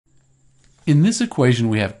In this equation,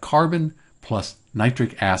 we have carbon plus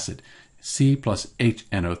nitric acid, C plus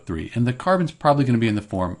HNO3, and the carbon's probably going to be in the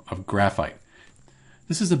form of graphite.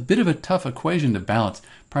 This is a bit of a tough equation to balance,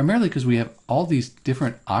 primarily because we have all these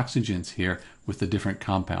different oxygens here with the different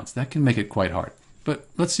compounds. That can make it quite hard. But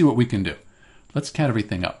let's see what we can do. Let's count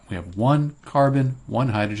everything up. We have 1 carbon, 1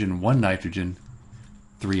 hydrogen, 1 nitrogen,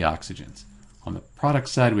 3 oxygens. On the product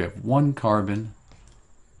side, we have 1 carbon,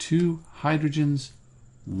 2 hydrogens,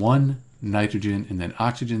 1 nitrogen, and then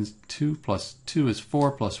oxygens. 2 plus 2 is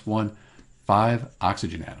 4 plus 1, 5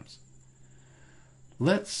 oxygen atoms.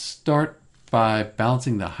 Let's start by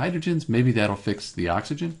balancing the hydrogens. Maybe that'll fix the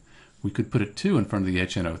oxygen. We could put a 2 in front of the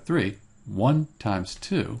HNO3. 1 times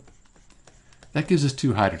 2. That gives us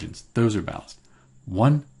 2 hydrogens. Those are balanced.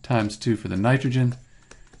 1 times 2 for the nitrogen.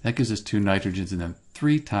 That gives us 2 nitrogens. And then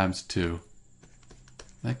 3 times 2.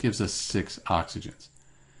 That gives us 6 oxygens.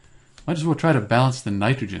 Might as well try to balance the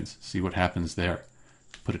nitrogens. See what happens there.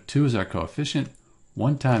 Put a 2 as our coefficient.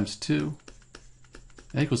 1 times 2.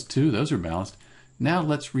 That equals 2. Those are balanced. Now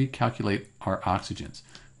let's recalculate our oxygens.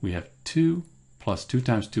 We have 2 plus 2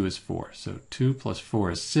 times 2 is 4. So 2 plus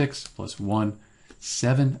 4 is 6 plus 1,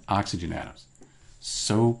 7 oxygen atoms.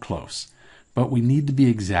 So close. But we need to be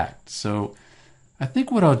exact. So I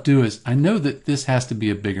think what I'll do is, I know that this has to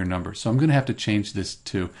be a bigger number, so I'm going to have to change this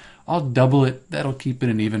to, I'll double it. That'll keep it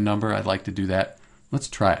an even number. I'd like to do that. Let's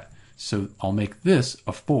try it. So I'll make this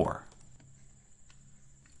a 4.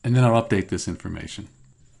 And then I'll update this information.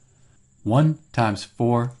 1 times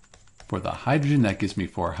 4 for the hydrogen, that gives me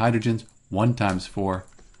 4 hydrogens. 1 times 4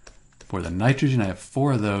 for the nitrogen, I have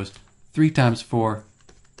 4 of those. 3 times 4,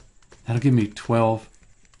 that'll give me 12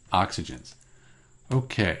 oxygens.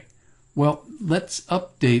 Okay, well, let's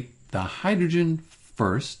update the hydrogen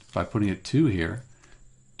first by putting a 2 here.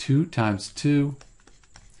 2 times 2,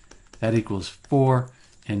 that equals 4.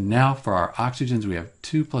 And now for our oxygens, we have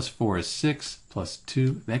 2 plus 4 is 6, plus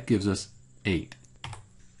 2, that gives us 8.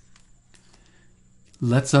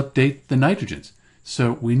 Let's update the nitrogens.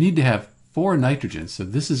 So we need to have 4 nitrogens, so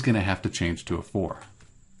this is going to have to change to a 4.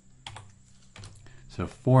 So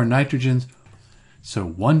 4 nitrogens, so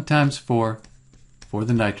 1 times 4 for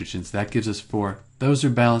the nitrogens, that gives us 4. Those are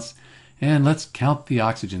balanced. And let's count the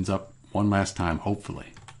oxygens up one last time,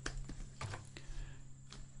 hopefully.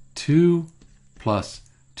 2 plus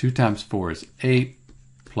 2 times 4 is 8,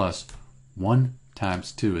 plus 1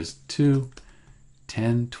 times 2 is 2,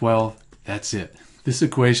 10, 12, that's it. This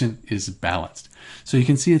equation is balanced. So you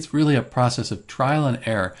can see it's really a process of trial and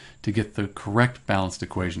error to get the correct balanced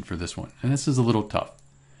equation for this one. And this is a little tough.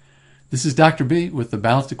 This is Dr. B with the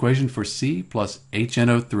balanced equation for C plus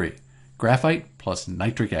HNO3, graphite plus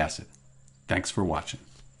nitric acid. Thanks for watching.